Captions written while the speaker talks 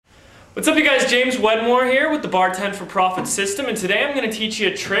What's up you guys, James Wedmore here with the Bartend for Profit system, and today I'm going to teach you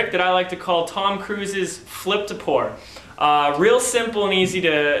a trick that I like to call Tom Cruise's flip to pour. Real simple and easy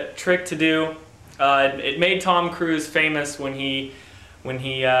trick to do. It made Tom Cruise famous when he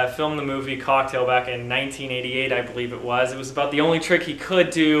filmed the movie Cocktail back in 1988, I believe it was. It was about the only trick he could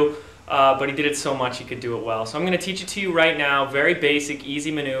do, but he did it so much he could do it well. So I'm going to teach it to you right now. Very basic,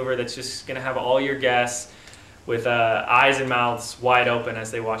 easy maneuver that's just going to have all your guests with eyes and mouths wide open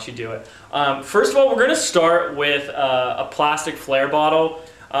as they watch you do it. First of all, we're going to start with a plastic Flair bottle.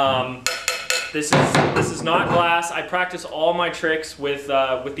 This is not glass. I practice all my tricks with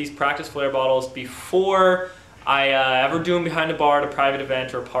these practice Flair bottles before I ever do them behind a bar at a private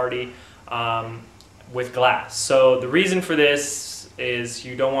event or a party with glass. So the reason for this is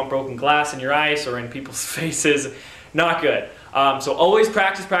you don't want broken glass in your ice or in people's faces. Not good. So always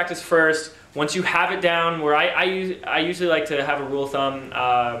practice first. Once you have it down, where I usually like to have a rule of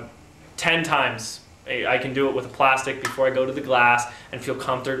thumb, 10 times I can do it with a plastic before I go to the glass and feel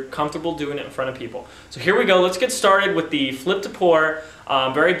comfortable doing it in front of people. So here we go. Let's get started with the flip to pour.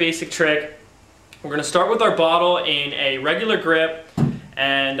 Very basic trick. We're going to start with our bottle in a regular grip,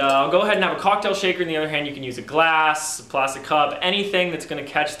 and I'll go ahead and have a cocktail shaker. On the other hand, you can use a glass, a plastic cup, anything that's going to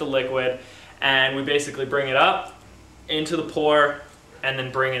catch the liquid, and we basically bring it up into the pour and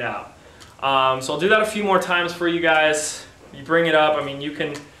then bring it out. So I'll do that a few more times for you guys. You bring it up. I mean, you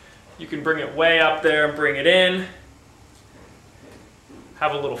can bring it way up there and bring it in.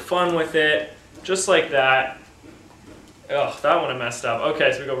 Have a little fun with it, just like that. Oh, that one I messed up.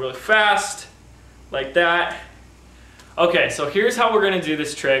 Okay, so we go really fast, like that. Okay, so here's how we're gonna do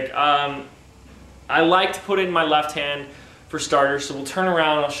this trick. I like to put it in my left hand for starters, so we'll turn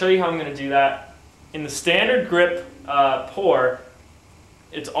around. I'll show you how I'm gonna do that. In the standard grip pour,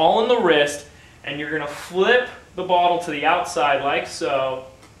 it's all in the wrist, and you're going to flip the bottle to the outside like so,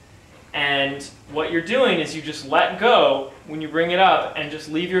 and what you're doing is you just let go when you bring it up and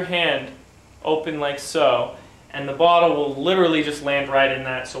just leave your hand open like so, and the bottle will literally just land right in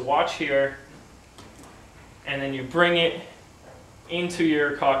that. So watch here, and then you bring it into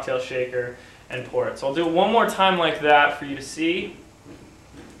your cocktail shaker and pour it. So I'll do it one more time like that for you to see,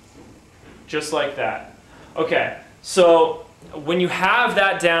 just like that. Okay, so when you have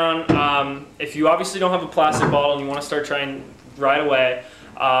that down, if you obviously don't have a plastic bottle and you want to start trying right away,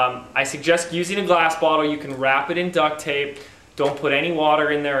 I suggest using a glass bottle. You can wrap it in duct tape. Don't put any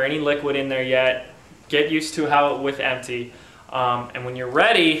water in there or any liquid in there yet. Get used to how it with empty. And when you're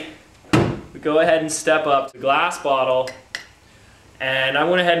ready, we go ahead and step up to the glass bottle. And I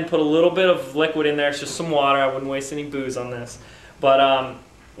went ahead and put a little bit of liquid in there. It's just some water. I wouldn't waste any booze on this. But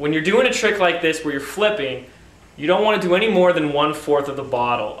when you're doing a trick like this where you're flipping, you don't want to do any more than 1/4 of the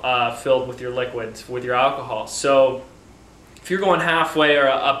bottle filled with your liquids, with your alcohol. So if you're going halfway or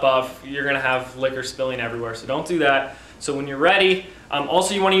above, you're going to have liquor spilling everywhere. So don't do that. So when you're ready,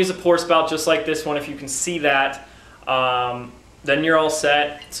 also you want to use a pour spout just like this one. If you can see that, then you're all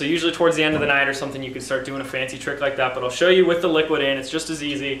set. So usually towards the end of the night or something, you can start doing a fancy trick like that. But I'll show you with the liquid in. It's just as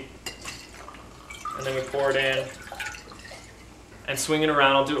easy. And then we pour it in and swing it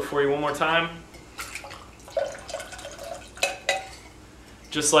around. I'll do it for you one more time.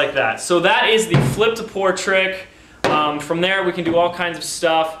 Just like that. So that is the flip to pour trick. From there we can do all kinds of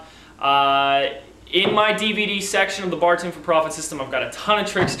stuff. In my DVD section of the Bartend for Profit system, I've got a ton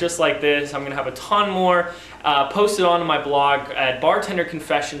of tricks just like this. I'm going to have a ton more posted onto my blog at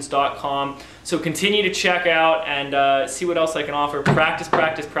bartenderconfessions.com. So continue to check out and see what else I can offer.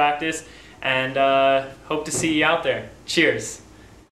 Practice, and hope to see you out there. Cheers.